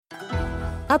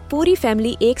अब पूरी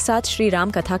फैमिली एक साथ श्री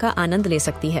राम कथा का आनंद ले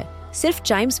सकती है, सिर्फ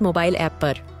चाइम्स मोबाइल ऐप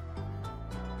पर।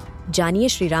 जानिए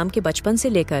श्री राम के बचपन से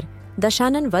लेकर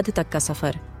दशानन वध तक का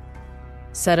सफर।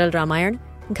 सरल रामायण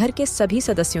घर के सभी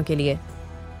सदस्यों के लिए।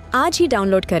 आज ही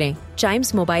डाउनलोड करें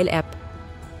चाइम्स मोबाइल ऐप,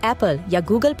 एप्पल या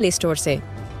गूगल प्ले स्टोर से।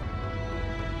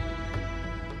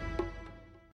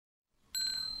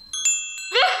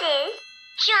 This is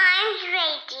Chimes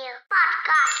Radio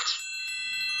Podcast.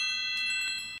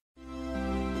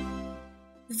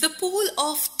 The Pool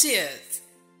of Tears.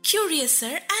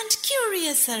 Curiouser and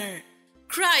curiouser,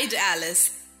 cried Alice.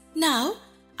 Now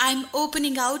I'm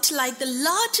opening out like the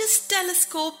largest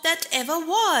telescope that ever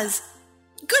was.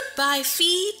 Goodbye,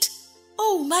 feet.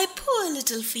 Oh, my poor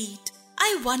little feet.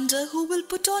 I wonder who will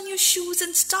put on your shoes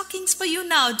and stockings for you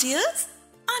now, dears?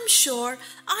 I'm sure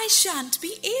I shan't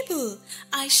be able.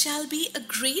 I shall be a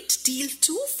great deal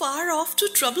too far off to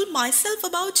trouble myself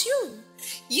about you.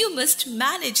 You must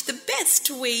manage the best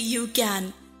way you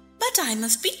can. But I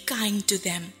must be kind to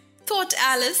them, thought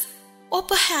Alice. Or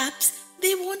perhaps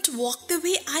they won't walk the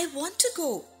way I want to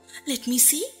go. Let me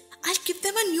see. I'll give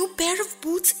them a new pair of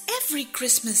boots every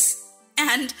Christmas.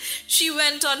 And she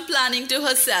went on planning to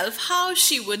herself how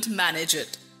she would manage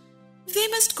it. They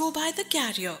must go by the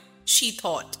carrier, she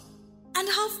thought. And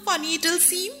how funny it'll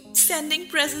seem, sending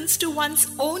presents to one's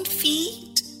own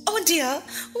feet. Oh dear,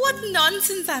 what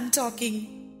nonsense I'm talking.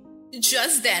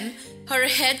 Just then, her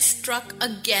head struck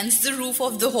against the roof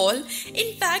of the hall. In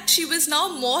fact, she was now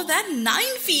more than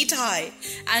 9 feet high,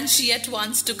 and she at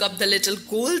once took up the little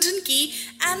golden key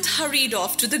and hurried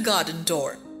off to the garden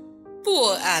door.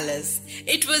 Poor Alice!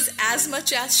 It was as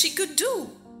much as she could do,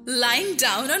 lying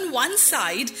down on one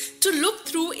side to look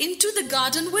through into the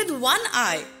garden with one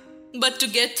eye. But to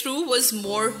get through was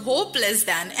more hopeless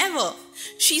than ever.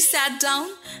 She sat down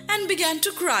and began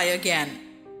to cry again.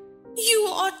 You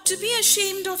ought to be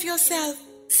ashamed of yourself,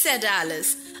 said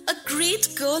Alice. A great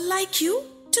girl like you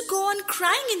to go on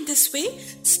crying in this way.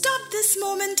 Stop this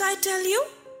moment, I tell you.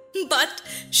 But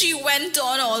she went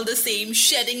on all the same,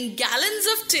 shedding gallons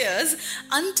of tears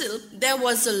until there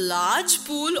was a large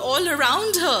pool all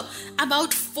around her,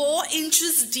 about 4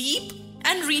 inches deep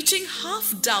and reaching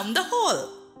half down the hall.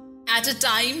 At a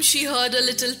time, she heard a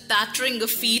little pattering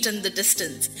of feet in the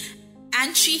distance,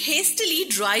 and she hastily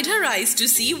dried her eyes to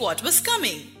see what was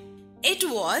coming. It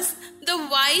was the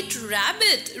White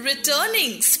Rabbit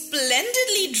returning,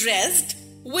 splendidly dressed,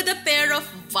 with a pair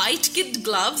of white kid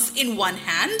gloves in one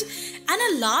hand and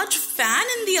a large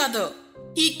fan in the other.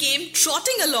 He came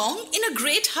trotting along in a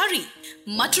great hurry,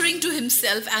 muttering to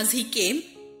himself as he came,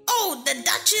 "Oh, the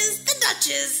Duchess, the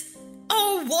Duchess!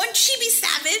 Oh, won't she be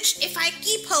savage if I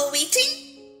keep her waiting?"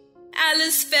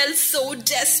 Alice felt so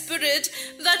desperate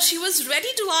that she was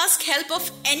ready to ask help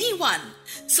of anyone.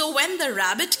 So when the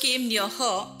rabbit came near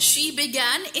her, she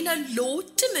began in a low,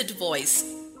 timid voice,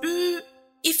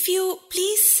 "If you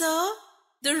please, sir."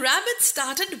 The rabbit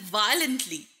started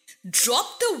violently,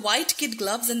 dropped the white kid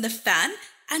gloves and the fan,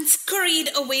 and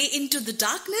scurried away into the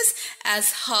darkness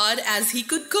as hard as he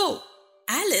could go.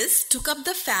 Alice took up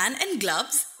the fan and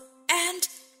gloves, and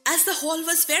as the hall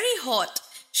was very hot,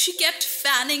 she kept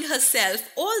fanning herself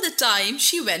all the time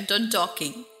she went on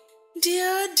talking.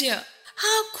 Dear, dear,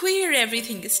 how queer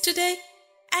everything is today.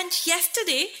 And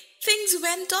yesterday, things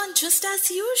went on just as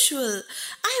usual.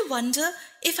 I wonder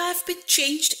if I've been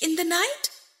changed in the night?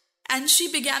 And she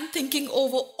began thinking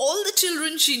over all the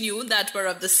children she knew that were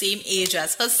of the same age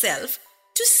as herself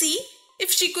to see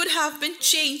if she could have been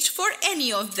changed for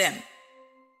any of them.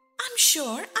 I'm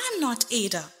sure I'm not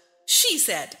Ada, she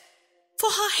said,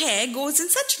 for her hair goes in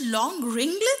such long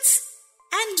ringlets,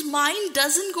 and mine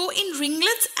doesn't go in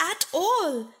ringlets at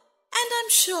all. And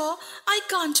I'm sure I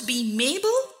can't be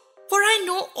Mabel, for I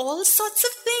know all sorts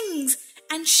of things,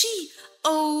 and she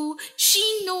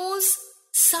knows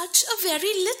such a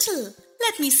very little.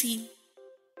 Let me see.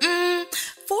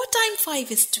 4 times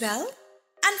 5 is 12,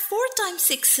 and 4 times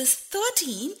 6 is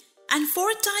 13, and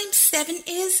 4 times 7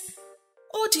 is...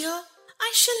 Oh dear,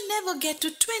 I shall never get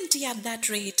to 20 at that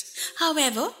rate.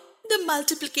 However, the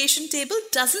multiplication table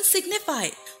doesn't signify.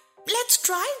 Let's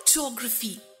try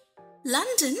geography.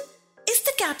 London is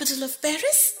the capital of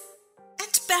Paris,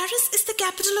 and Paris is the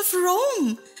capital of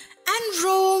Rome. And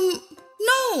Rome...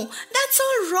 No, that's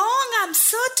all wrong, I'm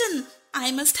certain.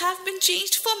 I must have been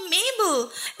changed for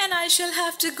Mabel, and I shall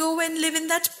have to go and live in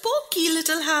that poky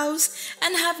little house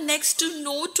and have next to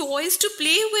no toys to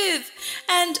play with.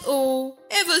 And oh,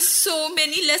 ever so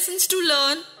many lessons to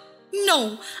learn. No,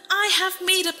 I have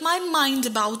made up my mind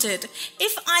about it.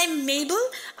 If I'm Mabel,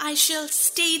 I shall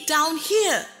stay down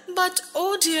here. But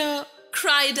oh dear,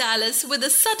 cried Alice with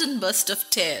a sudden burst of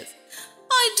tears.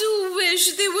 I do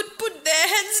wish they would put their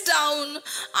heads down.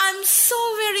 I'm so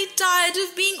very tired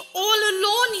of being all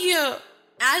alone here."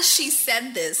 As she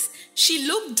said this, she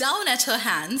looked down at her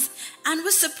hands and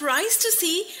was surprised to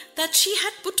see that she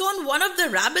had put on one of the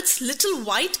rabbit's little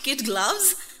white kid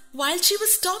gloves while she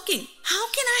was talking. "How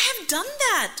can I have done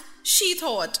that?" she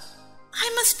thought. "I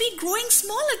must be growing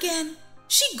small again."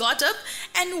 She got up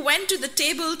and went to the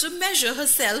table to measure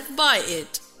herself by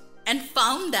it, and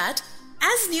found that,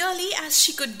 as nearly as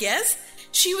she could guess,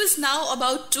 she was now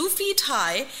about 2 feet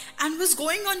high and was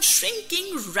going on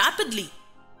shrinking rapidly.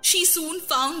 She soon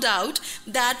found out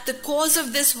that the cause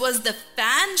of this was the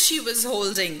fan she was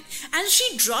holding, and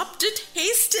she dropped it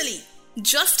hastily,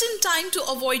 just in time to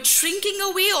avoid shrinking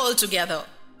away altogether.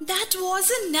 "That was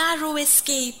a narrow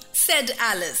escape," said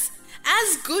Alice,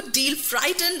 as good deal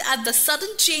frightened at the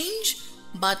sudden change,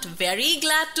 but very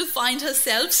glad to find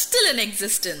herself still in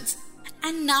existence.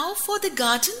 "And now for the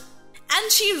garden?"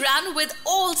 And she ran with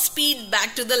all speed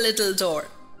back to the little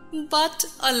door. But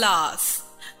alas,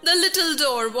 the little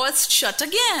door was shut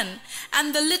again,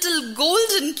 and the little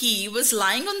golden key was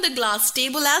lying on the glass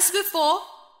table as before.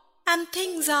 "And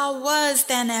things are worse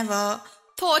than ever,"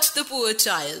 thought the poor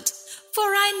child. "For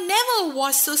I never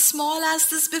was so small as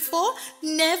this before,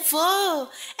 never,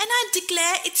 and I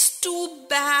declare it's too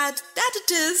bad, that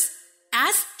it is."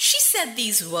 As she said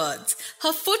these words,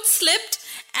 her foot slipped,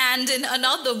 and in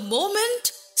another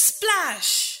moment,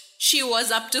 splash! She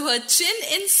was up to her chin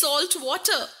in salt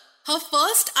water. Her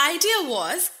first idea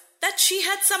was that she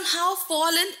had somehow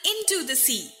fallen into the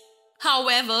sea.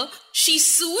 However, she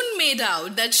soon made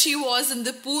out that she was in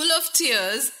the pool of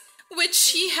tears which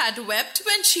she had wept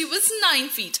when she was 9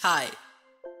 feet high.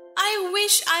 "I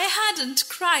wish I hadn't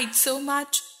cried so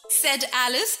much," said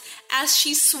Alice as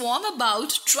she swam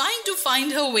about trying to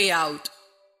find her way out.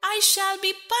 "I shall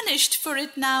be punished for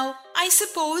it now, I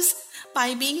suppose,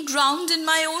 by being drowned in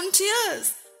my own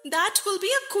tears. That will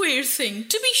be a queer thing,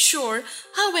 to be sure.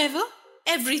 However,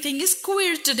 everything is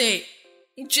queer today."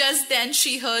 Just then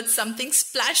she heard something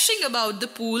splashing about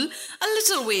the pool a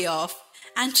little way off,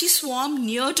 and she swam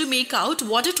near to make out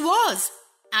what it was.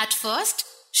 At first,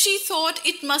 she thought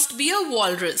it must be a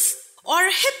walrus or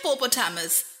a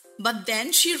hippopotamus, but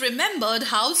then she remembered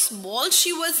how small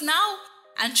she was now,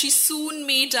 and she soon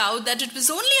made out that it was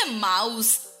only a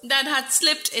mouse that had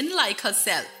slipped in like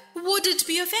herself. "Would it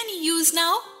be of any use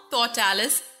now," thought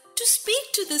Alice, "to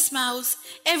speak to this mouse?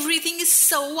 Everything is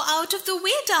so out of the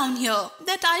way down here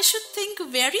that I should think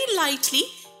very lightly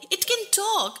it can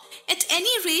talk. At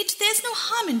any rate, there's no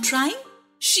harm in trying."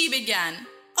 She began.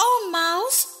 "Oh,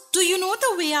 mouse, do you know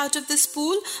the way out of this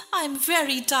pool? I'm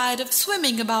very tired of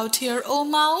swimming about here, oh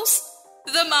mouse."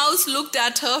 The mouse looked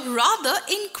at her rather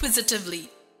inquisitively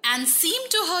and seemed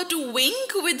to her to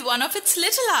wink with one of its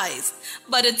little eyes,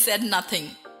 but it said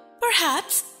nothing.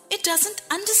 "Perhaps it doesn't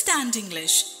understand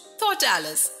English," thought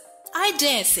Alice. "I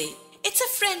dare say it's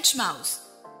a French mouse,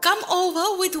 come over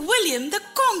with William the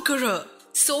Conqueror."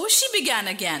 So she began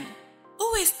again.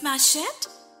 "Où est ma chatte?"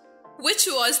 which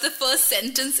was the first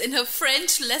sentence in her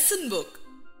French lesson book.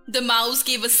 The mouse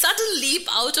gave a sudden leap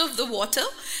out of the water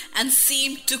and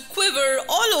seemed to quiver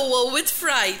all over with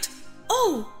fright.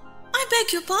 "Oh, I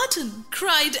beg your pardon,"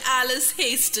 cried Alice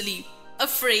hastily,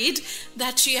 afraid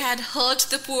that she had hurt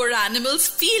the poor animal's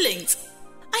feelings.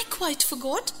 "I quite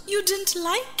forgot you didn't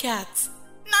like cats."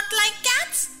 "Not like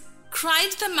cats?"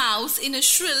 cried the mouse in a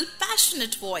shrill,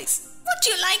 passionate voice. "Would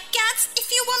you like cats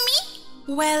if you were me?"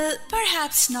 "Well,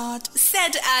 perhaps not,"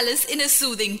 said Alice in a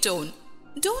soothing tone.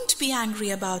 "Don't be angry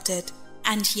about it.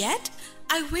 And yet,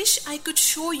 I wish I could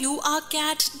show you our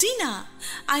cat Dinah.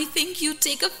 I think you'd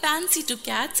take a fancy to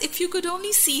cats if you could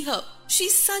only see her.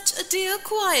 She's such a dear,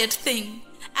 quiet thing."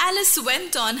 Alice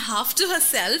went on half to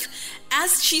herself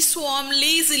as she swam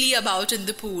lazily about in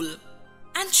the pool.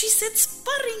 "And she sits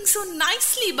purring so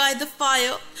nicely by the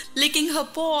fire, licking her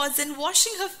paws and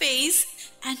washing her face.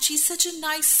 And she's such a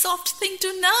nice soft thing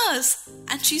to nurse.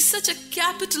 And she's such a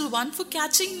capital one for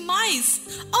catching mice."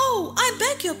 "Oh, I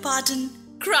beg your pardon,"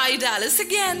 cried Alice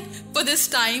again, for this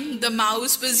time the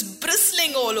mouse was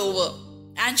bristling all over,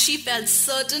 and she felt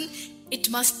certain it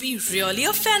must be really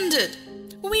offended.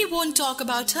 "We won't talk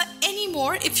about her any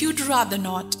more if you'd rather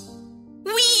not."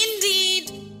 "We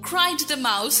indeed!" cried the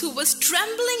mouse, who was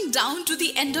trembling down to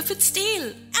the end of its tail.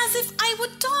 "As if I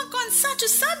would talk on such a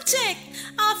subject!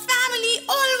 Our family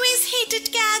always hated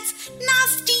cats,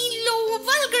 nasty, low,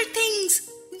 vulgar things.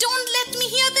 Don't let me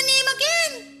hear the name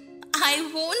again." "I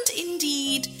won't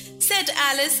indeed," said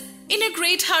Alice, in a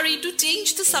great hurry to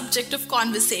change the subject of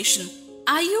conversation.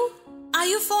 Are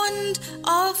you fond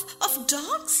of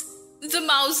dogs?" The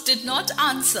mouse did not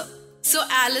answer, So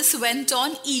Alice went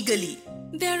on eagerly.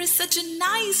 There is such a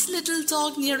nice little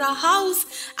dog near our house.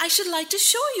 I should like to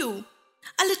show you.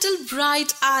 A little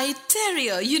bright-eyed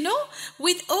terrier,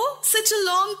 with such a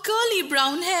long curly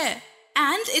brown hair.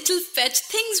 And it'll fetch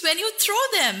things when you throw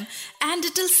them. And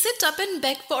it'll sit up and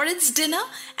beg for its dinner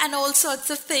and all sorts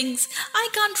of things. I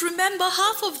can't remember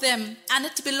half of them. And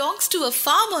it belongs to a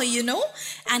farmer,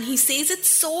 And he says it's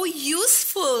so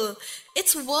useful.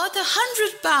 It's worth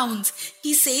 £100.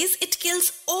 He says it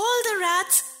kills all the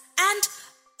rats and...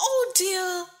 "Oh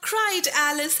dear," cried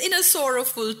Alice in a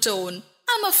sorrowful tone.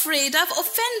 "I'm afraid I've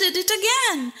offended it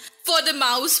again." For the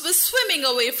mouse was swimming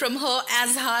away from her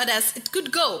as hard as it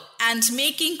could go and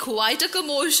making quite a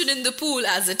commotion in the pool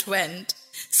as it went.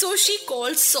 So she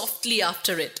called softly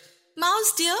after it,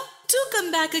 "Mouse dear, do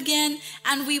come back again,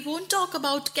 and we won't talk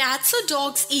about cats or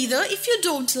dogs either if you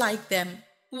don't like them."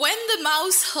 When the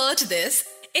mouse heard this,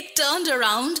 it turned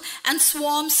around and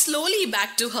swarmed slowly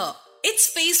back to her. Its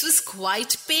face was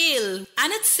quite pale,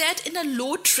 and it said in a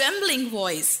low, trembling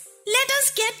voice, "Let us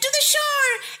get to the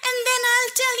shore, and then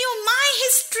I'll tell you my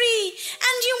history,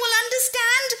 and you will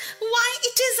understand why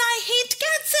it is I hate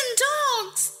cats and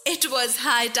dogs." It was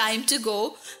high time to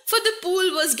go, for the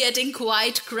pool was getting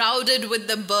quite crowded with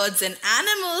the birds and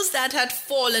animals that had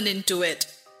fallen into it.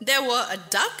 There were a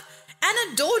duck and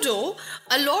a dodo,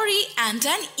 a lory and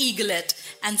an eaglet,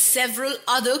 and several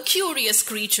other curious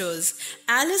creatures.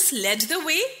 Alice led the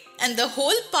way, and the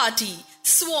whole party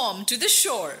swarmed to the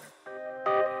shore.